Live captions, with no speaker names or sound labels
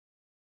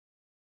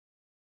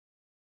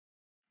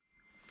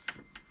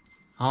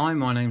Hi,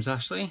 my name's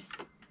Ashley.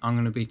 I'm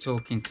going to be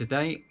talking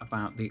today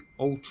about the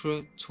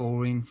ALTRA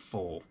TORIN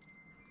 4.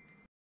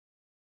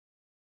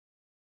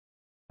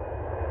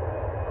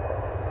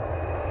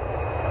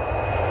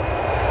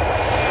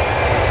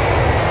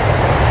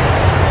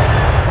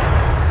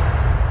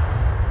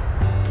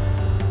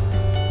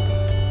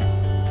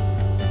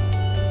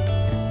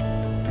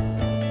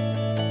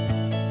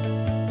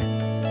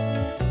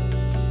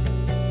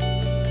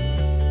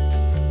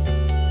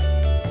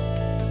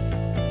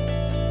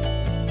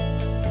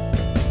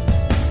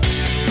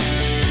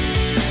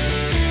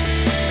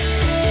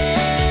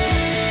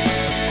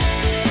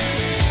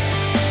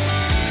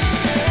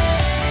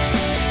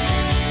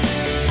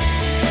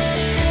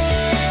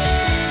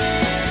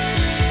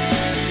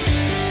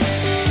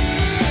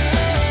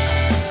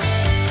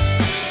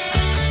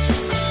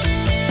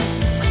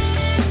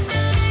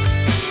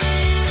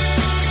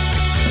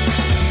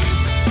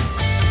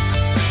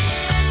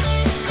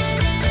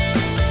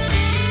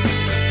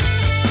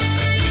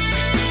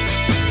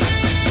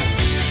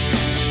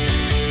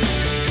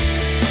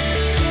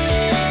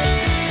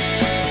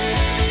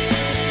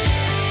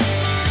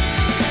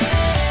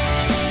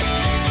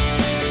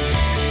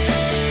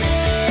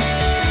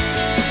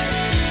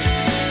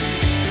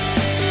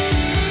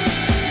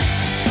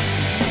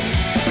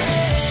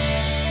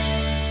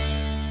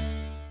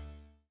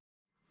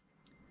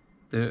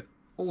 The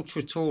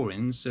ALTRA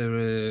TORINs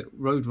are a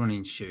road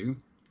running shoe.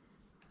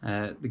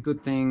 The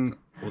good thing,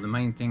 or the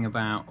main thing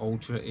about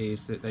ALTRA,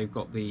 is that they've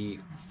got the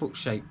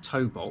foot-shaped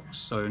toe box,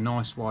 so a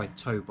nice wide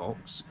toe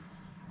box,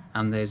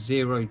 and they're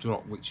zero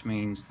drop, which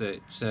means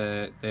that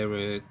they're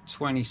a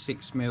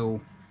 26mm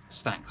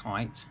stack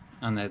height,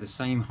 and they're the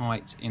same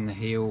height in the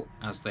heel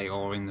as they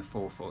are in the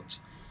forefoot.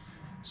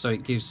 So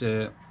it gives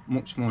a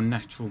much more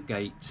natural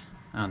gait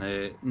and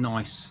a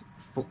nice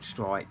foot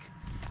strike,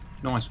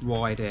 nice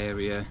wide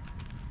area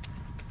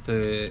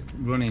for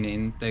running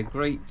in. They're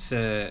great,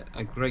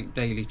 a great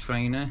daily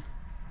trainer.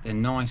 They're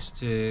nice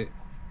to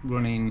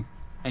run in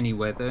any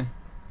weather.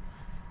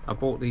 I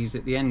bought these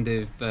at the end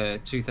of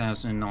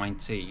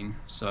 2019,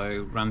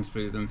 so ran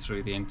through them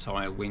through the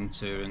entire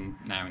winter and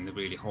now in the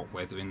really hot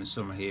weather in the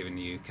summer here in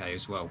the UK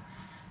as well.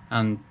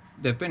 And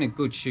they've been a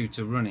good shoe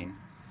to run in.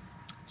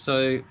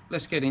 So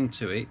let's get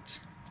into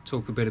it,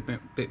 talk a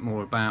bit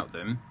more about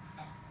them.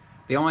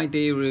 The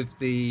idea of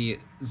the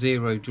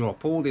zero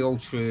drop, all the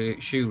ALTRA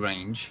shoe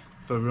range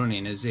for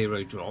running are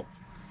zero drop,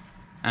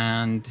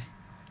 and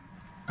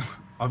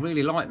I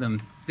really like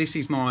them. This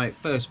is my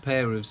first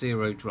pair of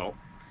zero drop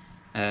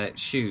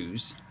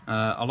shoes.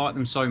 I like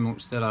them so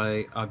much that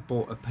I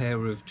bought a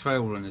pair of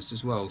trail runners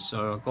as well,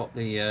 so I got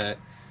the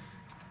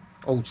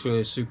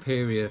ALTRA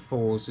Superior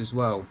 4s as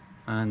well,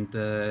 and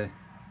they're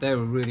a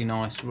really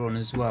nice run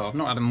as well. I've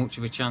not had much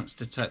of a chance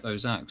to take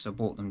those out because I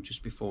bought them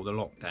just before the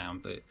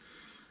lockdown, but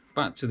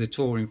back to the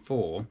TORIN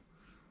 4,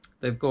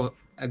 they've got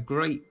a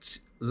great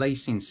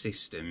lacing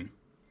system.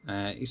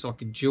 It's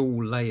like a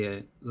dual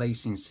layer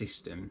lacing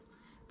system.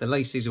 The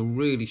laces are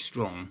really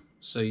strong,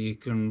 so you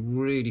can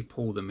really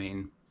pull them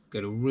in,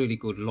 get a really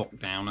good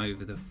lockdown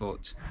over the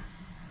foot.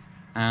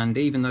 And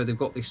even though they've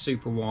got this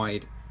super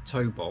wide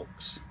toe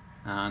box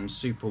and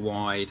super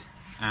wide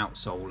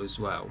outsole as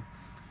well,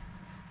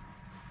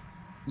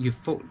 your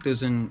foot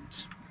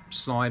doesn't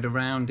slide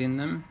around in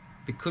them.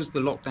 Because the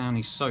lockdown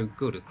is so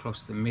good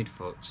across the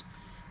midfoot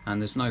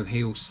and there's no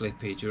heel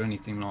slippage or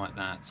anything like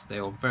that, they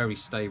are very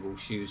stable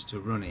shoes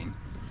to run in.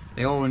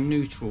 They are a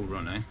neutral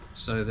runner,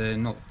 so they're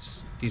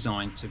not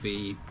designed to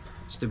be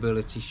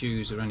stability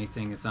shoes or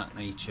anything of that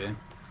nature.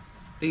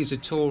 These are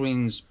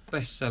TORIN's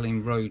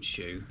best-selling road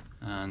shoe,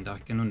 and I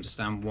can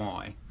understand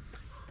why.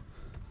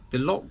 The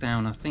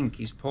lockdown, I think,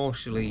 is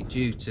partially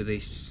due to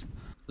this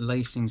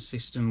lacing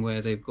system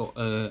where they've got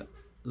a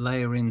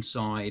layer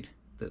inside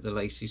that the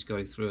laces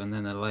go through, and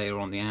then a layer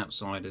on the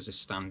outside as a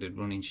standard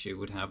running shoe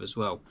would have as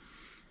well.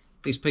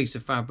 This piece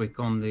of fabric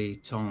on the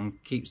tongue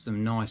keeps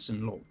them nice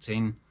and locked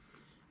in,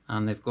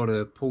 and they've got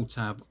a pull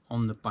tab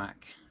on the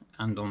back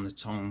and on the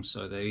tongue,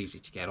 so they're easy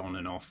to get on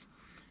and off.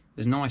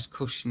 There's nice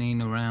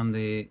cushioning around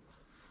the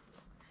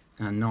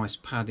and nice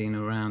padding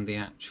around the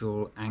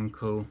actual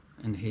ankle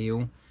and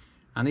heel,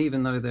 and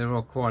even though there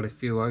are quite a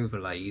few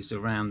overlays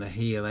around the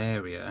heel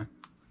area,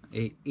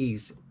 it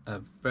is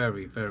a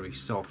very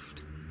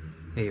soft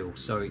heel,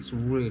 so it's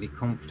really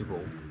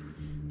comfortable.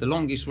 The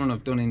longest run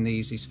I've done in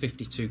these is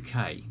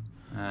 52k,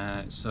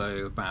 so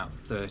about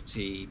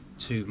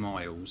 32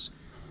 miles,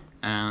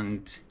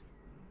 and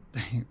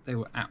they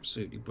were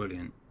absolutely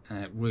brilliant.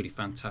 Really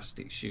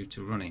fantastic shoe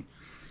to run in.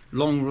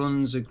 Long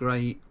runs are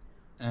great,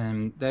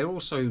 and they're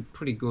also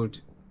pretty good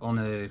on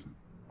a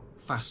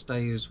fast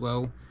day as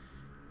well.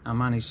 I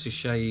managed to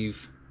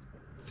shave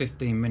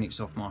 15 minutes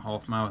off my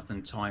half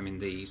marathon time in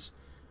these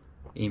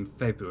in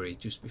February,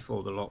 just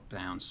before the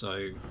lockdown,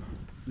 so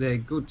they're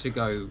good to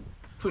go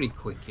pretty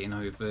quick in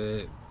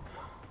over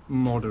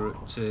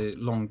moderate to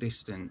long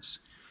distance.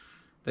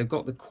 They've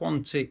got the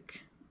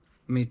Quantic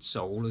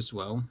midsole as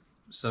well,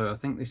 so I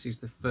think this is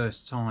the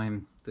first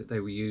time that they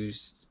were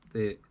used,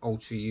 the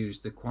ALTRA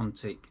used the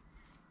Quantic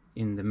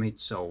in the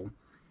midsole,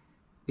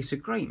 it's a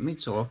great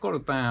midsole. I've got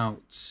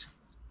about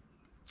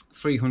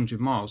 300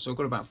 miles, so I've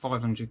got about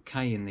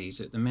 500k in these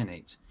at the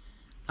minute,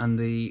 and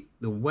the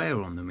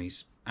wear on them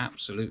is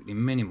absolutely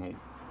minimal.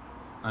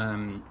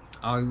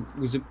 I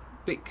was a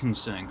bit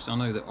concerned because I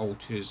know that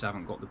Ultras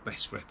haven't got the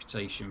best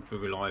reputation for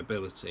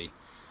reliability,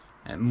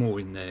 more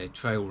in their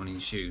trail running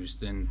shoes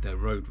than their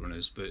road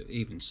runners, but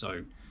even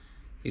so,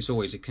 it's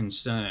always a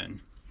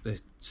concern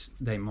that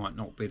they might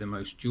not be the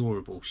most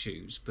durable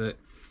shoes. But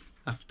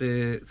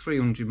after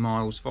 300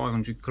 miles,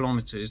 500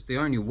 kilometers, the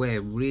only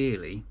wear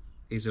really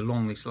is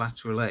along this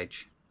lateral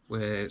edge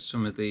where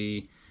some of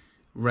the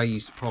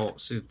raised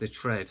parts of the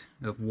tread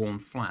have worn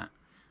flat.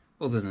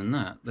 Other than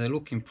that, they're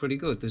looking pretty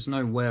good. There's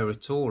no wear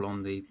at all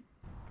on the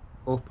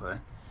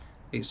upper.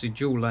 It's a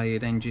dual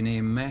layered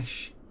engineered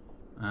mesh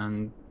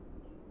and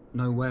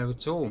no wear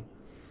at all,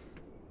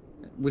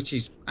 which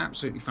is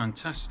absolutely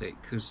fantastic,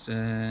 because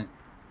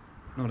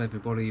not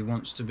everybody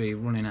wants to be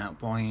running out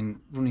buying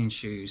running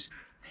shoes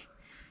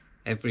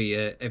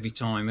every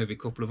time, every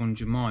couple of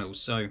 100 miles.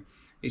 So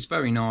it's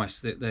very nice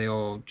that they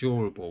are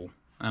durable,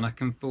 and I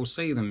can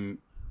foresee them,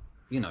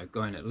 you know,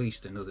 going at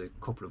least another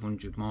couple of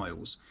 100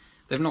 miles.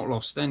 They've not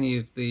lost any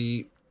of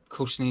the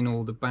cushioning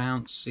or the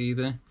bounce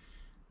either,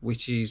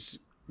 which is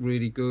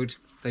really good.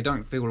 They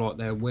don't feel like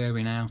they're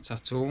wearing out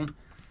at all.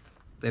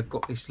 They've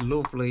got this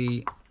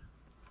lovely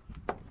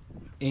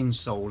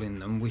insole in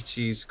them, which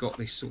has got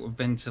this sort of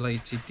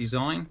ventilated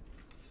design.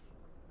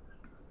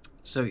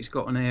 So it's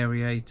got an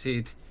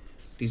aerated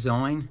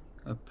design,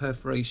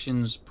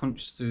 perforations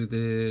punched through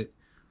the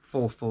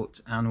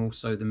forefoot and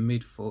also the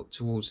midfoot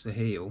towards the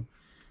heel,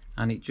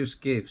 and it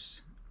just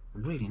gives a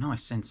really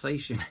nice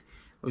sensation.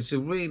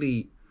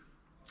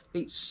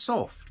 It's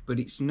soft, but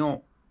it's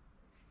not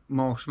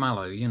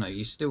marshmallow, you know.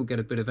 You still get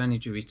a bit of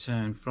energy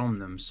return from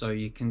them, so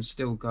you can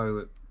still go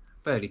at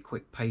fairly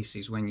quick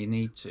paces when you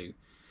need to.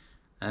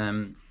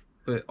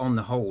 But on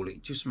the whole,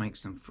 it just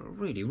makes them for a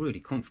really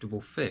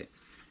comfortable fit.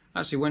 I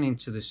actually went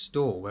into the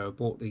store where I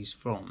bought these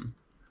from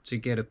to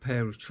get a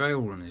pair of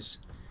trail runners,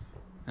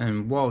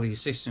 and while the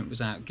assistant was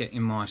out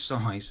getting my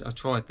size, I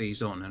tried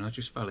these on and I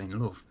just fell in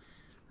love.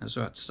 And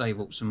so I had to save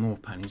up some more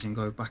pennies and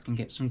go back and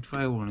get some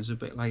trail runners a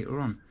bit later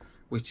on,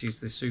 which is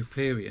the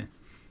superior.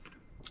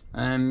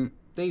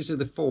 These are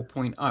the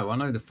 4.0. I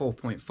know the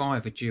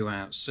 4.5 are due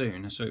out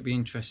soon, so it'd be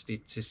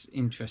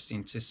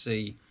interesting to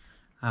see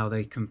how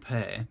they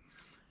compare.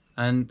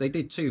 And they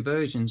did two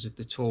versions of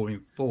the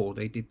Torin 4.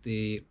 They did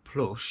the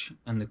Plush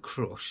and the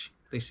Crush.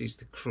 This is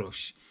the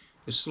Crush.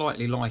 It was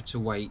slightly lighter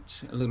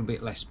weight, a little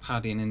bit less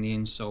padding in the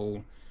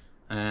insole,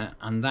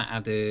 and that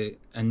had a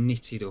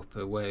knitted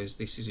upper, whereas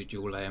this is a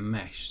dual layer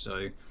mesh.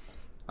 So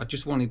I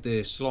just wanted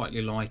the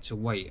slightly lighter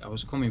weight. I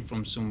was coming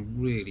from some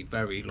really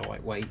very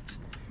lightweight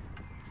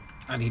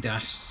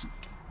Adidas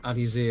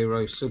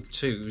Adizero sub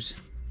 2s,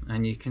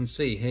 and you can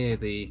see here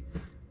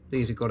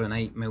these have got an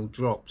 8mm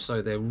drop,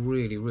 so they're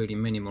really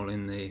minimal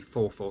in the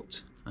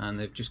forefoot, and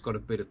they've just got a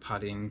bit of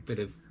padding, bit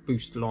of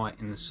boost light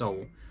in the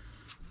sole.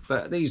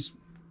 But these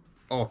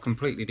are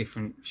completely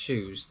different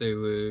shoes. They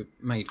were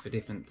made for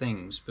different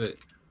things, but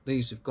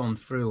these have gone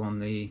through on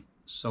the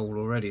sole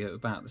already at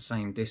about the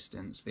same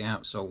distance. The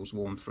outsole's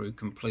worn through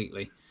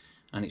completely,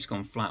 and it's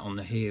gone flat on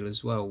the heel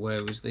as well,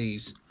 whereas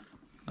these,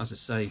 as I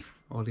say,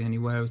 hardly any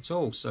wear at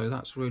all. So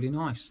that's really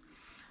nice.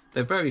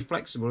 They're very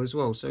flexible as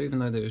well, so even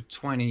though they're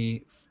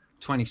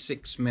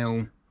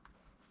 26mm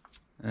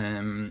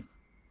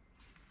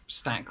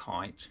stack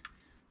height,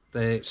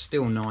 they're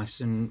still nice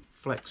and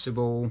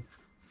flexible.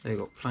 They've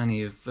got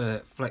plenty of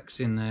flex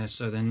in there,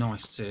 so they're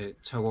nice to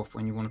toe off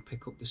when you want to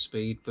pick up the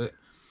speed. But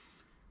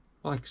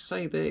like I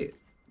say, they're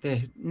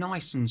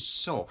nice and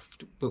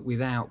soft, but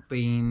without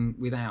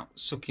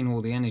sucking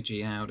all the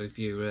energy out of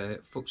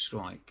your foot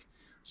strike.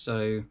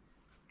 So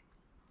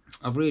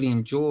I've really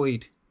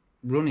enjoyed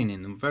running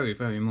in them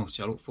very much.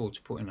 I look forward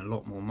to putting a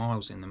lot more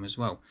miles in them as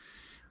well.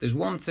 There's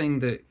one thing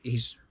that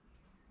is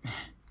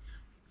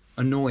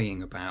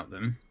annoying about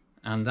them,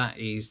 and that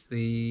is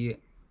the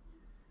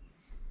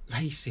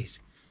laces.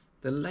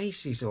 The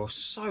laces are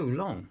so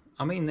long.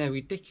 I mean, they're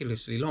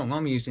ridiculously long.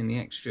 I'm using the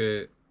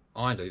extra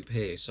eye loop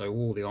here, so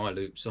all the eye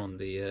loops on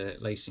the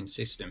lacing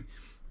system,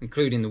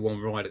 including the one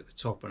right at the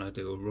top, and I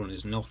do a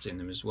runner's knot in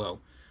them as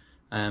well.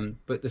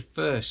 But the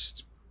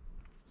first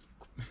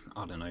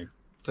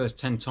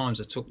 10 times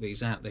I took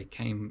these out, they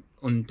came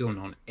undone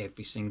on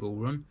every single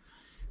run.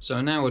 So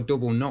now I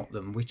double knot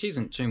them, which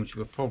isn't too much of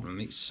a problem.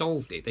 It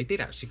solved it. They did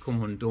actually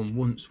come undone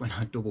once when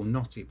I double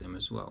knotted them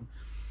as well.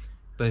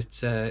 But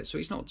so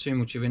it's not too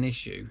much of an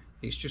issue.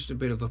 It's just a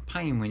bit of a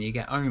pain when you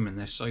get home and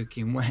they're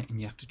soaking wet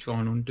and you have to try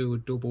and undo a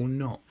double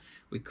knot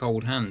with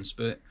cold hands.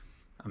 But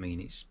I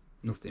mean, it's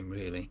nothing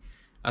really.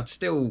 I'd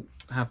still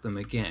have them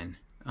again,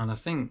 and I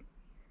think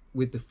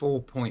with the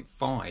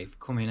 4.5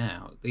 coming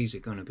out, these are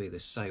going to be the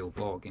sale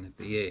bargain of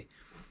the year.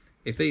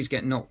 If these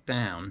get knocked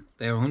down,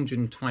 they're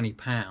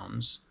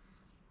 £120,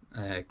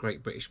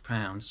 Great British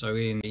pounds, so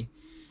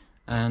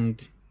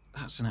and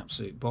that's an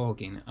absolute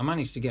bargain. I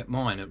managed to get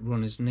mine at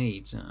Runner's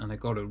Needs, and I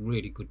got a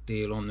really good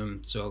deal on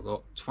them, so I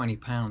got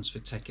 £20 for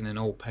taking an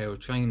old pair of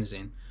trainers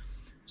in.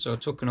 So I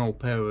took an old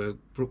pair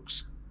of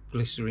Brooks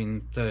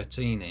Glycerin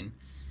 13 in,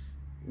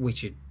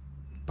 which had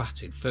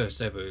battered,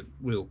 first ever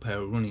real pair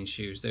of running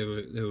shoes. They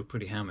were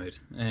pretty hammered,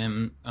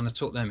 and I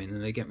took them in,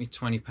 and they get me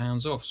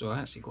 £20 off. So I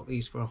actually got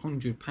these for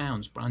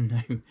 £100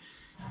 brand new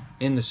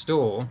in the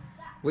store,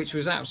 which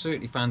was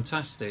absolutely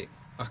fantastic.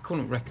 I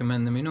couldn't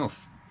recommend them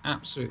enough.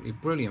 Absolutely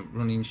brilliant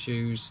running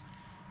shoes,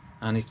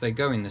 and if they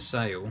go in the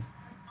sale,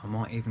 I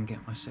might even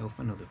get myself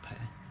another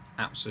pair.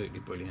 Absolutely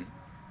brilliant,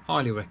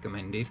 highly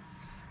recommended.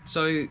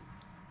 So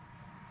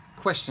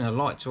question I'd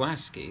like to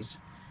ask is,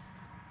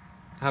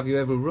 have you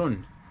ever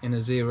run in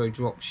a zero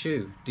drop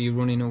shoe? Do you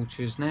run in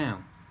Ultras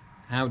now?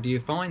 How do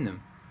you find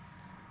them?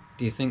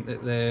 Do you think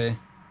that they're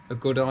a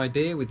good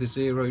idea with the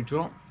zero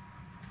drop?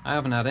 I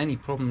haven't had any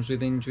problems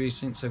with injuries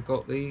since I've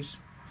got these.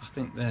 I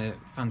think they're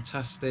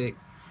fantastic.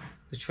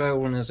 The trail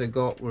runners I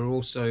got were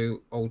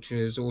also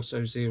Ultras,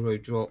 also zero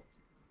drop,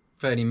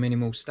 fairly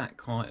minimal stack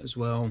height as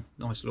well,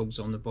 nice lugs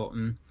on the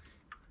bottom.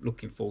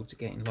 Looking forward to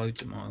getting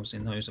loads of miles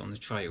in those on the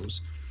trails.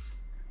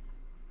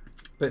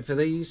 But for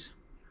these,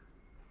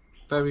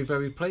 very,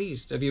 very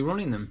pleased. Have you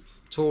running them?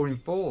 Touring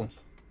 4. Are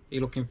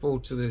you looking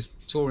forward to the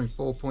Touring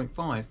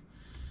 4.5?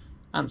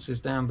 Answers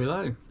down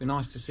below. Be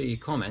nice to see your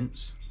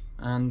comments,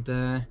 and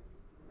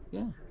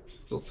yeah,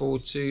 look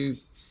forward to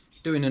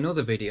doing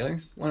another video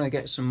when I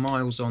get some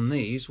miles on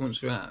these.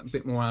 Once we're a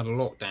bit more out of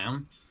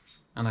lockdown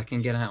and I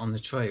can get out on the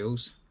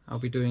trails, I'll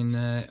be doing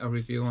a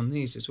review on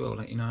these as well,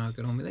 let you know how I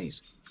get on with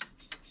these.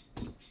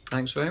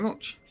 Thanks very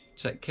much.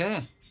 Take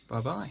care.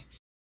 Bye bye.